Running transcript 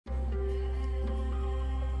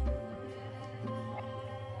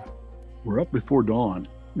We're up before dawn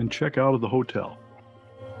and check out of the hotel.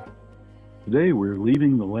 Today we're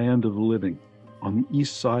leaving the land of the living on the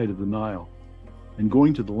east side of the Nile and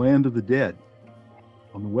going to the land of the dead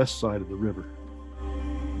on the west side of the river.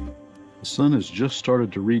 The sun has just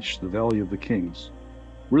started to reach the Valley of the Kings.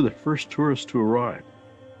 We're the first tourists to arrive.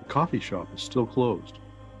 The coffee shop is still closed.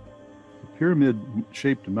 The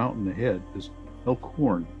pyramid-shaped mountain ahead is El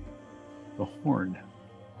Horn, the Horn.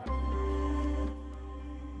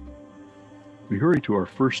 We hurry to our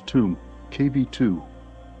first tomb, KV2,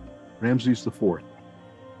 Rameses IV.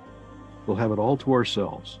 We'll have it all to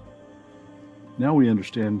ourselves. Now we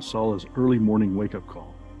understand Salah's early morning wake-up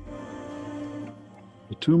call.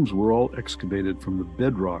 The tombs were all excavated from the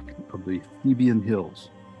bedrock of the Theban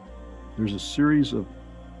hills. There's a series of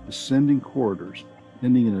descending corridors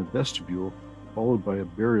ending in a vestibule followed by a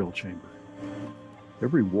burial chamber.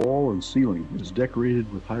 Every wall and ceiling is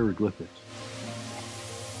decorated with hieroglyphics.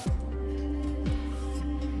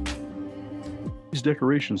 These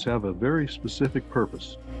decorations have a very specific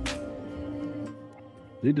purpose.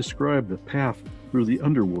 They describe the path through the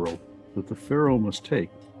underworld that the pharaoh must take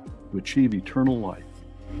to achieve eternal life.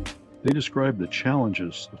 They describe the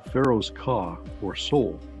challenges the pharaoh's ka, or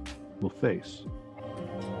soul, will face,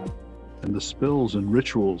 and the spells and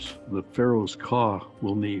rituals the pharaoh's ka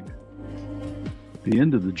will need. At the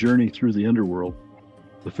end of the journey through the underworld,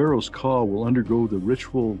 the pharaoh's ka will undergo the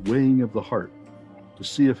ritual weighing of the heart to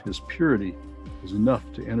see if his purity is enough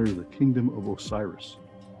to enter the kingdom of Osiris.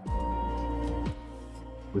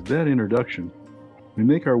 With that introduction, we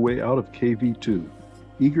make our way out of KV2,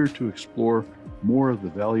 eager to explore more of the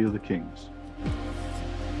Valley of the Kings.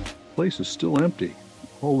 The place is still empty,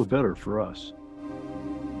 all the better for us.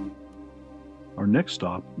 Our next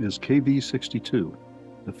stop is KV62,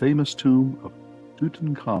 the famous tomb of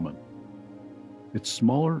Tutankhamun. It's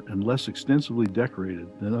smaller and less extensively decorated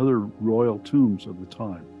than other royal tombs of the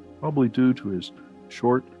time, probably due to his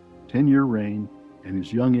short 10-year reign and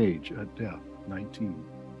his young age at death, 19.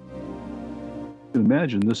 You can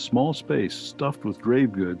imagine this small space stuffed with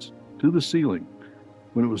grave goods to the ceiling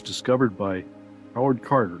when it was discovered by Howard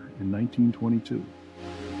Carter in 1922.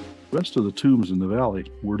 The rest of the tombs in the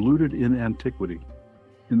valley were looted in antiquity.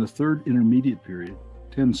 In the Third Intermediate Period,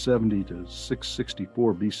 1070 to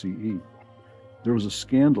 664 BCE, there was a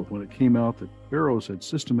scandal when it came out that pharaohs had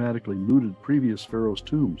systematically looted previous pharaohs'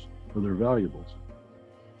 tombs for their valuables.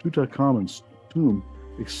 Tutankhamun's tomb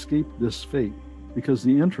escaped this fate because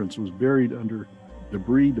the entrance was buried under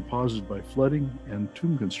debris deposited by flooding and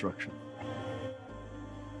tomb construction.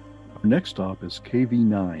 Our next stop is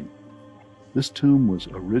KV9. This tomb was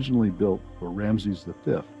originally built for Ramses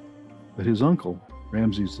V, but his uncle,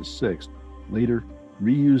 Ramses VI, later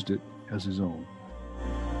reused it as his own.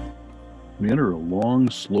 We enter a long,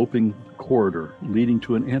 sloping corridor leading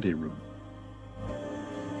to an anteroom.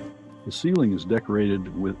 The ceiling is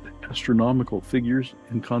decorated with astronomical figures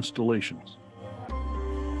and constellations.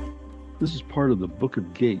 This is part of the Book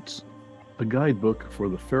of Gates, a guidebook for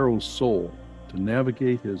the pharaoh's soul to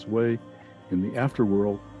navigate his way in the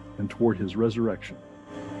afterworld and toward his resurrection.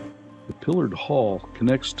 The pillared hall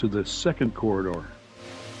connects to the second corridor.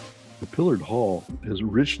 The pillared hall is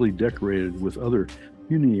richly decorated with other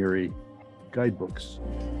funerary guidebooks.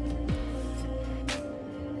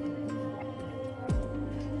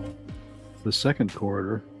 The second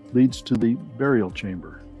corridor leads to the burial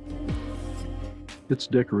chamber. It's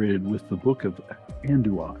decorated with the Book of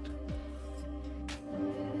Anduat.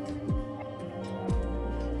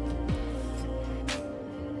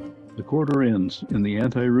 The corridor ends in the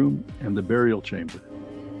anteroom and the burial chamber.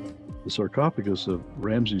 The sarcophagus of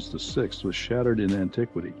Ramses VI was shattered in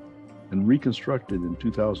antiquity and reconstructed in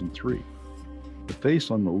 2003. The face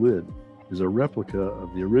on the lid is a replica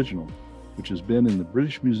of the original, which has been in the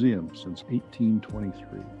British Museum since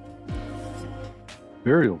 1823. The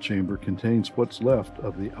burial chamber contains what's left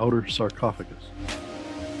of the outer sarcophagus.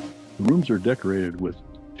 The rooms are decorated with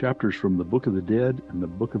chapters from the Book of the Dead and the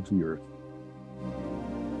Book of the Earth.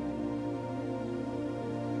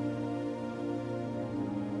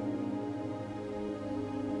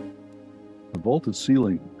 The vaulted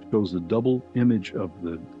ceiling shows the double image of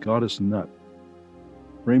the goddess Nut,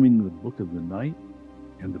 framing the Book of the Night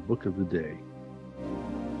and the Book of the Day.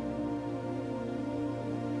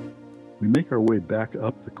 We make our way back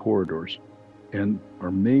up the corridors and are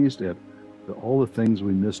amazed at all the things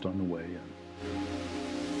we missed on the way in.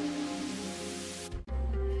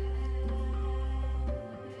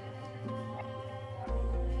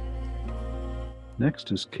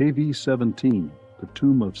 Next is KV17, the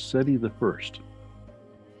tomb of Seti I.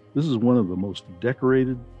 This is one of the most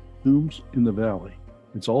decorated tombs in the valley.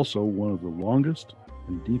 It's also one of the longest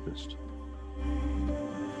and deepest.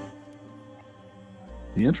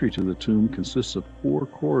 The entry to the tomb consists of 4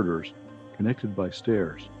 corridors connected by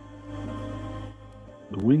stairs.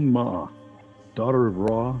 The winged Ma'a, daughter of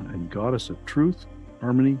Ra and goddess of truth,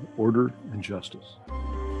 harmony, order, and justice.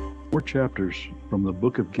 4 chapters from the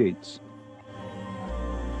Book of Gates.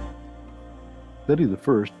 Seti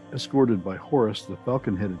I, escorted by Horus, the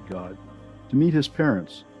falcon-headed god, to meet his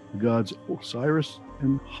parents, the gods Osiris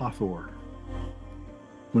and Hathor.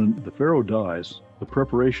 When the pharaoh dies, the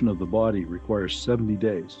preparation of the body requires 70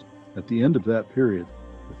 days. At the end of that period,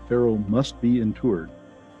 the pharaoh must be interred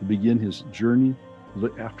to begin his journey to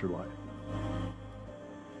the afterlife.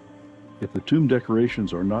 If the tomb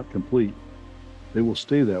decorations are not complete, they will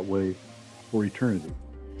stay that way for eternity.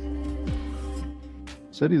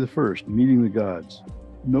 Seti I, meeting the gods.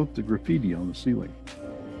 Note the graffiti on the ceiling.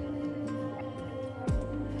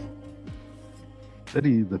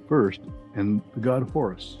 Seti I and the god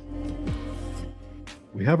Horus.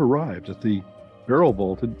 We have arrived at the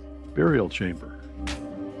barrel-vaulted burial chamber.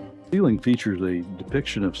 The ceiling features a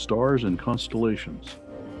depiction of stars and constellations.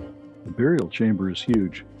 The burial chamber is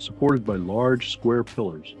huge, supported by large square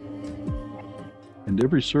pillars, and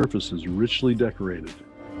every surface is richly decorated.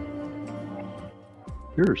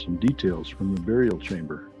 Here are some details from the burial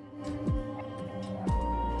chamber.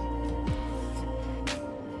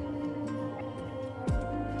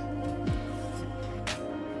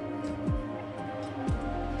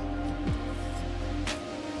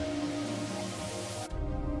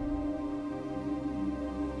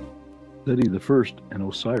 Seti I and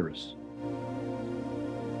Osiris.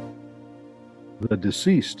 The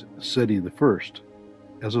deceased Seti I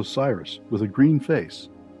as Osiris with a green face.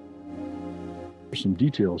 Some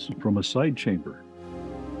details from a side chamber.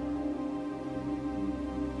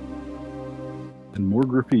 And more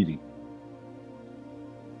graffiti.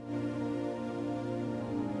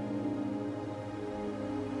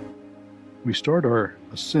 We start our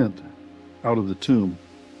ascent out of the tomb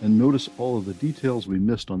and notice all of the details we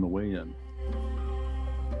missed on the way in.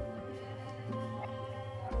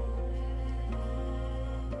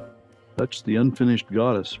 Touch the unfinished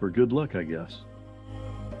goddess for good luck, I guess.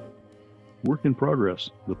 Work in progress,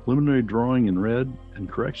 the preliminary drawing in red and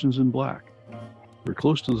corrections in black. We're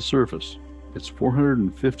close to the surface. It's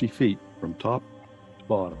 450 feet from top to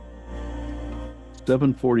bottom.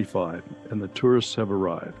 7:45 and the tourists have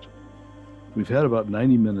arrived. We've had about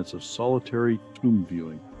 90 minutes of solitary tomb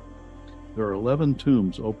viewing. There are 11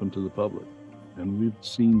 tombs open to the public, and we've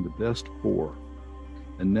seen the best 4.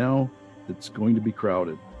 And now it's going to be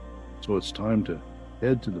crowded, so it's time to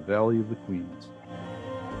head to the Valley of the Queens.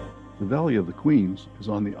 The Valley of the Queens is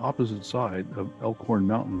on the opposite side of Elkhorn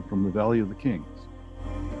Mountain from the Valley of the Kings.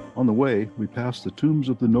 On the way, we pass the tombs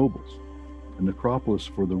of the nobles, a necropolis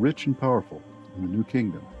for the rich and powerful in the New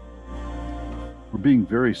Kingdom. We're being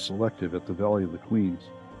very selective at the Valley of the Queens.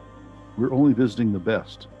 We're only visiting the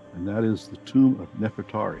best, and that is the tomb of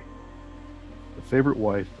Nefertari, the favorite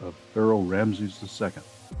wife of Pharaoh Rameses II.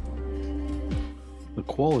 The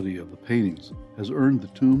quality of the paintings has earned the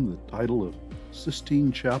tomb the title of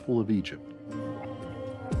Sistine Chapel of Egypt.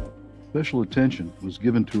 Special attention was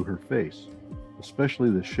given to her face, especially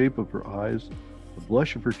the shape of her eyes, the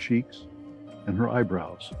blush of her cheeks, and her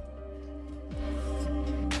eyebrows.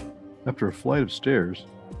 After a flight of stairs,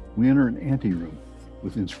 we enter an anteroom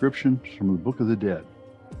with inscriptions from the Book of the Dead.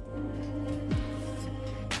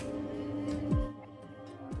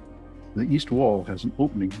 The east wall has an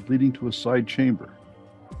opening leading to a side chamber.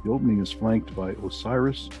 The opening is flanked by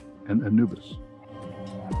Osiris and Anubis.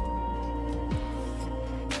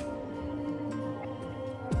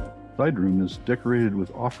 The side room is decorated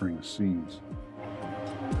with offering scenes.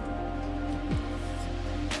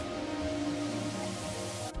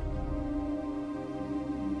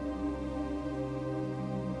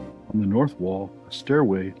 On the north wall, a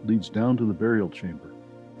stairway leads down to the burial chamber.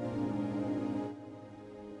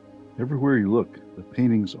 Everywhere you look, the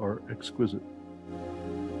paintings are exquisite.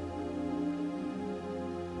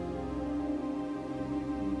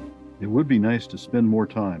 It would be nice to spend more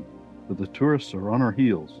time, but the tourists are on our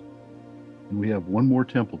heels, and we have one more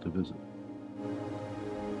temple to visit.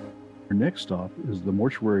 Our next stop is the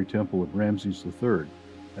Mortuary Temple of Rameses III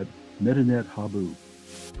at Medinet Habu.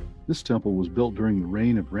 This temple was built during the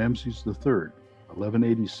reign of Rameses III,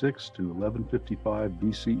 1186 to 1155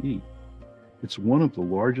 BCE. It's one of the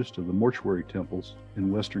largest of the mortuary temples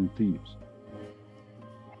in western Thebes.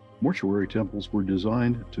 Mortuary temples were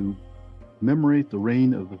designed to commemorate the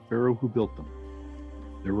reign of the pharaoh who built them.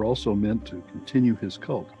 They were also meant to continue his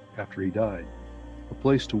cult after he died, a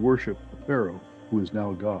place to worship the pharaoh who is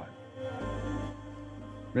now a god.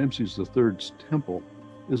 Ramses III's temple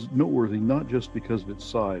is noteworthy not just because of its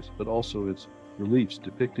size, but also its reliefs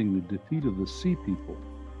depicting the defeat of the Sea People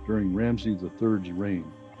during Ramses III's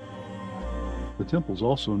reign. The temple is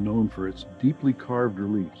also known for its deeply carved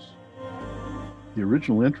reliefs. The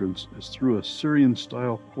original entrance is through a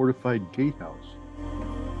Syrian-style fortified gatehouse.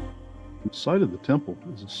 Inside of the temple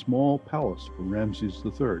is a small palace for Ramses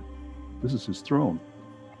III. This is his throne.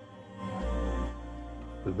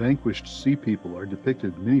 The vanquished Sea People are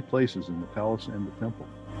depicted in many places in the palace and the temple.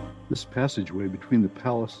 This passageway between the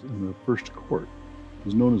palace and the first court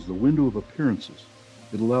is known as the Window of Appearances.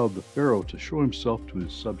 It allowed the pharaoh to show himself to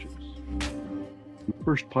his subjects. In the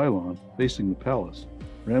first pylon, facing the palace,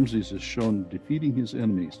 Ramses is shown defeating his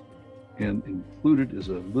enemies, and included is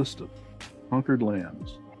a list of conquered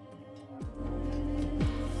lands.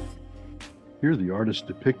 Here the artist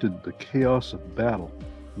depicted the chaos of battle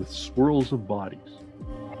with swirls of bodies.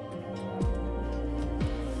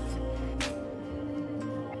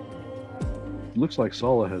 It looks like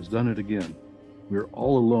Salah has done it again. We're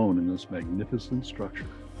all alone in this magnificent structure.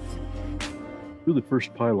 Through the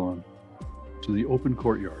first pylon to the open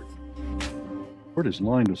courtyard. The court is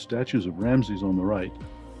lined with statues of Ramses on the right,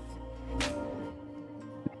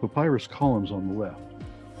 and papyrus columns on the left.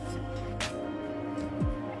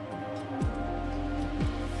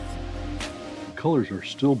 The colors are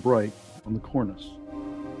still bright on the cornice.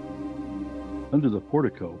 Under the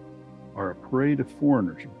portico are a parade of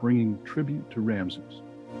foreigners bringing tribute to Ramses.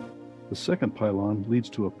 The second pylon leads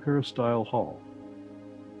to a peristyle hall.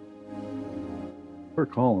 Our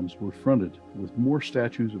columns were fronted with more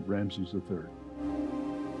statues of Ramses III.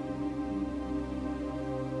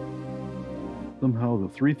 Somehow the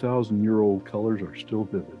 3,000-year-old colors are still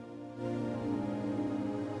vivid.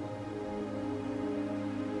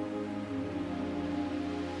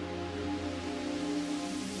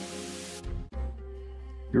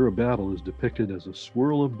 Here a battle is depicted as a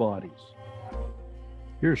swirl of bodies.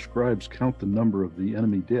 Here scribes count the number of the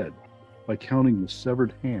enemy dead by counting the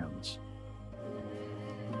severed hands.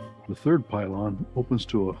 The third pylon opens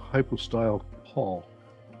to a hypostyle hall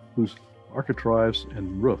whose architraves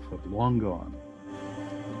and roof have long gone.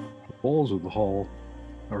 The walls of the hall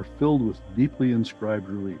are filled with deeply inscribed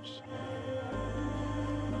reliefs.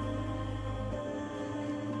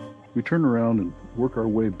 We turn around and work our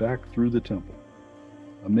way back through the temple,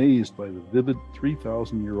 amazed by the vivid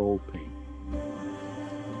 3,000-year-old paint.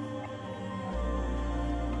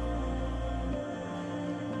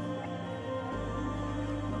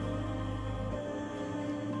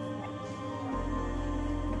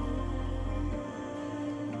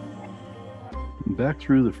 And back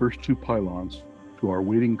through the first two pylons to our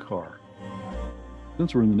waiting car.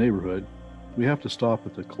 Since we're in the neighborhood, we have to stop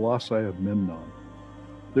at the Colossi of Memnon.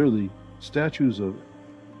 They're the statues of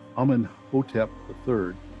Amenhotep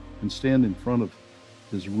III and stand in front of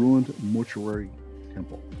his ruined mortuary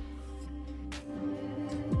temple.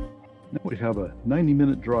 Now we have a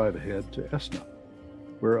 90-minute drive ahead to Esna,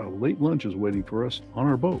 where a late lunch is waiting for us on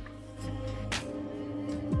our boat.